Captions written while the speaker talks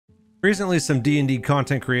Recently, some D&D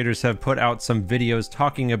content creators have put out some videos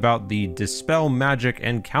talking about the Dispel Magic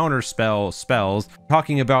and Counterspell spells,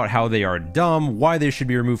 talking about how they are dumb, why they should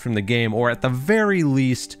be removed from the game, or at the very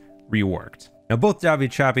least, reworked. Now, both Davvy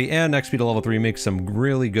Chappy and XP to level 3 make some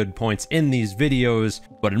really good points in these videos,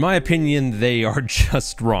 but in my opinion, they are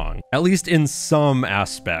just wrong, at least in some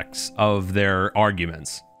aspects of their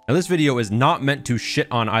arguments. Now, this video is not meant to shit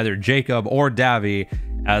on either Jacob or Davvy,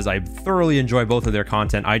 as I thoroughly enjoy both of their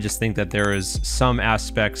content. I just think that there is some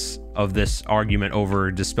aspects of this argument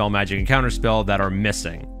over Dispel Magic and Counterspell that are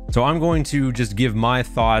missing. So I'm going to just give my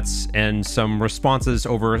thoughts and some responses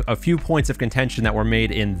over a few points of contention that were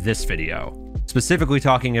made in this video, specifically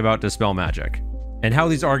talking about Dispel Magic, and how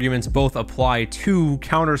these arguments both apply to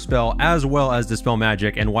Counterspell as well as Dispel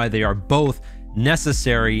Magic, and why they are both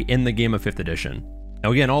necessary in the game of 5th edition.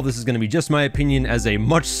 Now again, all this is going to be just my opinion as a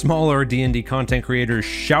much smaller D&D content creator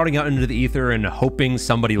shouting out into the ether and hoping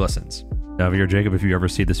somebody listens. Davvy or Jacob, if you ever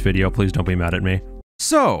see this video, please don't be mad at me.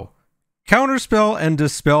 So, Counterspell and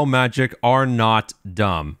Dispel Magic are not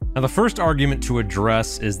dumb. Now the first argument to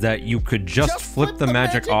address is that you could just flip the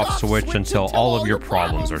magic off switch until all of your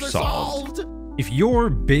problems are solved. If your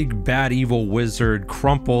big bad evil wizard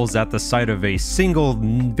crumples at the sight of a single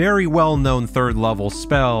very well-known 3rd level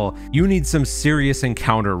spell, you need some serious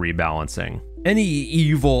encounter rebalancing. Any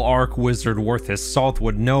evil arc wizard worth his salt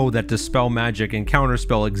would know that Dispel Magic and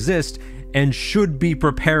Counterspell exist and should be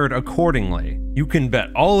prepared accordingly. You can bet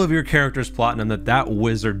all of your character's platinum that that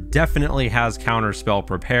wizard definitely has Counterspell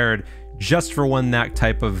prepared just for when that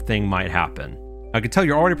type of thing might happen. I can tell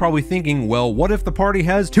you're already probably thinking, well, what if the party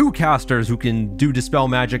has 2 casters who can do Dispel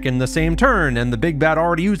Magic in the same turn, and the big bad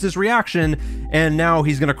already used this reaction, and now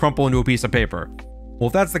he's gonna crumple into a piece of paper? Well,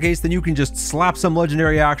 if that's the case, then you can just slap some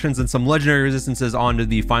legendary actions and some legendary resistances onto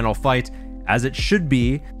the final fight, as it should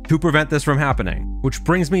be, to prevent this from happening. Which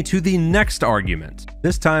brings me to the next argument,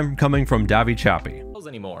 this time coming from Davvy Chappy.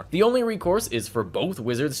 Anymore. The only recourse is for both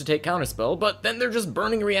wizards to take Counterspell, but then they're just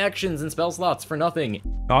burning reactions and spell slots for nothing.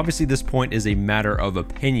 Obviously, this point is a matter of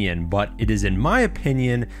opinion, but it is in my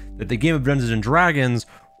opinion that the game of Dungeons & Dragons,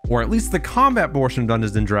 or at least the combat portion of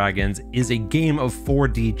Dungeons & Dragons, is a game of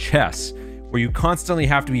 4D chess, where you constantly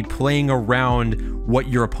have to be playing around what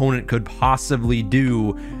your opponent could possibly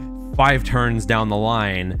do 5 turns down the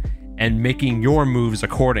line, and making your moves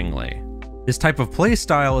accordingly. This type of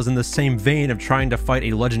playstyle is in the same vein of trying to fight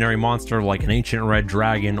a legendary monster like an ancient red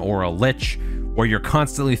dragon or a lich, where you're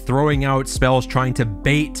constantly throwing out spells trying to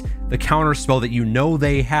bait the counterspell that you know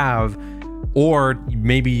they have, or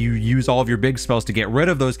maybe you use all of your big spells to get rid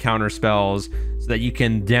of those counterspells so that you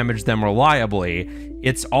can damage them reliably.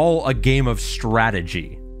 It's all a game of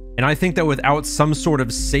strategy. And I think that without some sort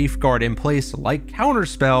of safeguard in place like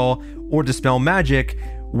Counterspell or Dispel Magic,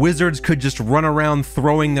 wizards could just run around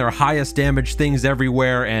throwing their highest damage things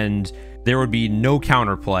everywhere, and there would be no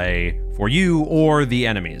counterplay for you or the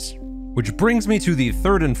enemies. Which brings me to the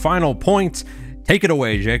third and final point. Take it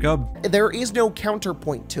away, Jacob. There is no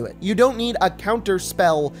counterpoint to it. You don't need a counter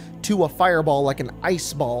spell to a fireball like an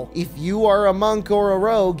ice ball. If you are a monk or a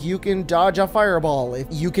rogue, you can dodge a fireball. If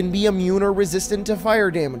you can be immune or resistant to fire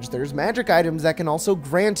damage, there's magic items that can also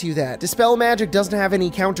grant you that. Dispel Magic doesn't have any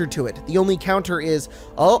counter to it. The only counter is,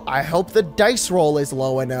 oh, I hope the dice roll is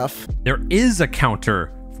low enough. There is a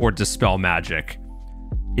counter for Dispel Magic.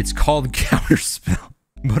 It's called Counterspell.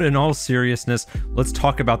 But in all seriousness, let's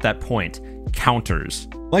talk about that point. Counters.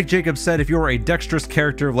 Like Jacob said, if you're a dexterous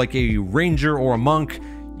character like a ranger or a monk,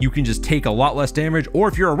 you can just take a lot less damage, or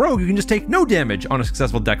if you're a rogue, you can just take no damage on a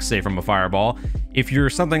successful dex save from a fireball. If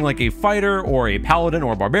you're something like a fighter or a paladin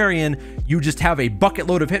or a barbarian, you just have a bucket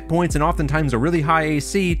load of hit points and oftentimes a really high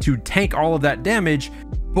AC to tank all of that damage.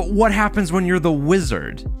 But what happens when you're the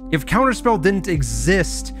wizard? If Counterspell didn't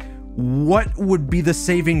exist, what would be the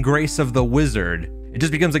saving grace of the wizard? It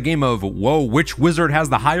just becomes a game of, whoa, which wizard has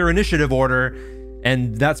the higher initiative order?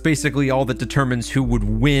 And that's basically all that determines who would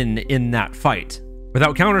win in that fight.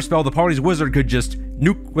 Without Counterspell, the party's wizard could just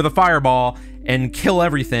nuke with a fireball and kill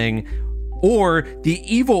everything, or the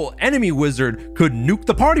evil enemy wizard could nuke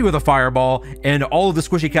the party with a fireball and all of the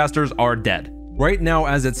squishy casters are dead. Right now,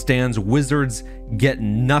 as it stands, wizards get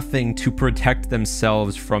nothing to protect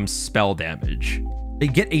themselves from spell damage. They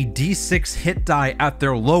get a D6 hit die at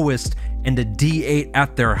their lowest and a D8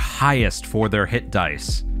 at their highest for their hit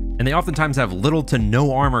dice. And they oftentimes have little to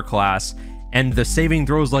no armor class, and the saving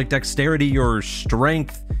throws like dexterity or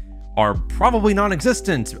strength are probably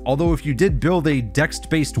non-existent, although if you did build a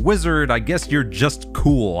dex-based wizard, I guess you're just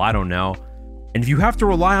cool, I don't know. And if you have to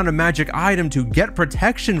rely on a magic item to get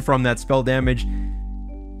protection from that spell damage,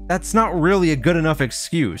 that's not really a good enough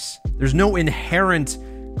excuse. There's no inherent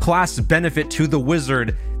class benefit to the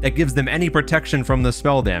wizard that gives them any protection from the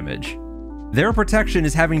spell damage. Their protection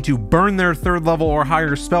is having to burn their 3rd level or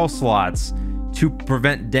higher spell slots to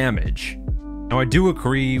prevent damage. Now, I do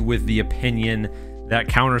agree with the opinion that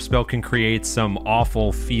Counterspell can create some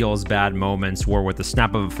awful feels bad moments where with the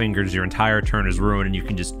snap of a fingers your entire turn is ruined and you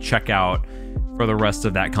can just check out for the rest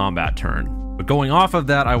of that combat turn. But going off of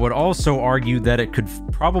that, I would also argue that it could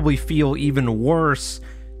probably feel even worse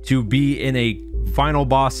to be in a final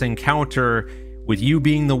boss encounter with you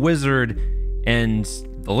being the wizard and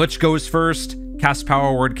the Lich goes first, casts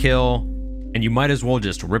Power Word Kill, and you might as well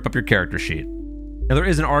just rip up your character sheet. Now, there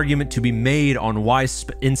is an argument to be made on why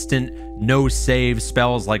instant no-save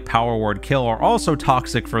spells like Power Word Kill are also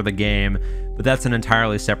toxic for the game, but that's an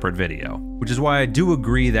entirely separate video. Which is why I do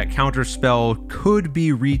agree that Counterspell could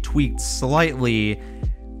be retweaked slightly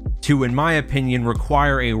to, in my opinion,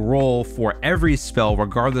 require a roll for every spell,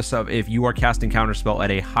 regardless of if you are casting Counterspell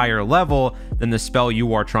at a higher level than the spell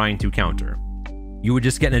you are trying to counter. You would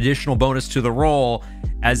just get an additional bonus to the roll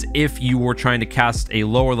as if you were trying to cast a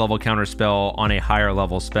lower level counterspell on a higher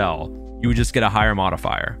level spell. You would just get a higher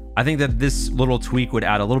modifier. I think that this little tweak would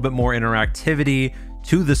add a little bit more interactivity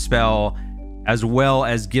to the spell, as well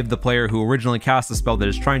as give the player who originally cast the spell that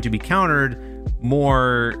is trying to be countered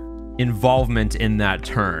more involvement in that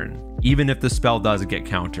turn, even if the spell does get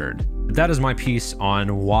countered. But that is my piece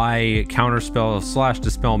on why Counterspell /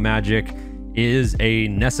 Dispel Magic is a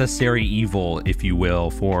necessary evil, if you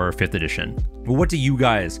will, for 5th edition. But what do you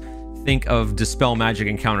guys think of Dispel Magic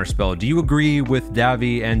and Counterspell? Do you agree with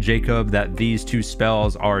Davvy and Jacob that these two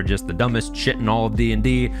spells are just the dumbest shit in all of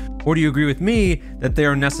D&D? Or do you agree with me that they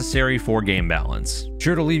are necessary for game balance? Be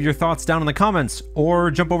sure to leave your thoughts down in the comments,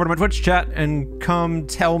 or jump over to my Twitch chat and come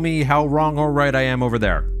tell me how wrong or right I am over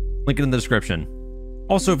there. Link it in the description.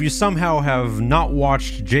 Also, if you somehow have not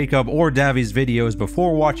watched Jacob or Davvy's videos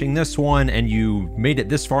before watching this one and you made it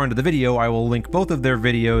this far into the video, I will link both of their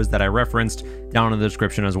videos that I referenced down in the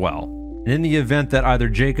description as well. And in the event that either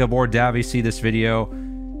Jacob or Davvy see this video,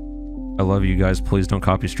 I love you guys. Please don't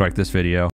copy strike this video.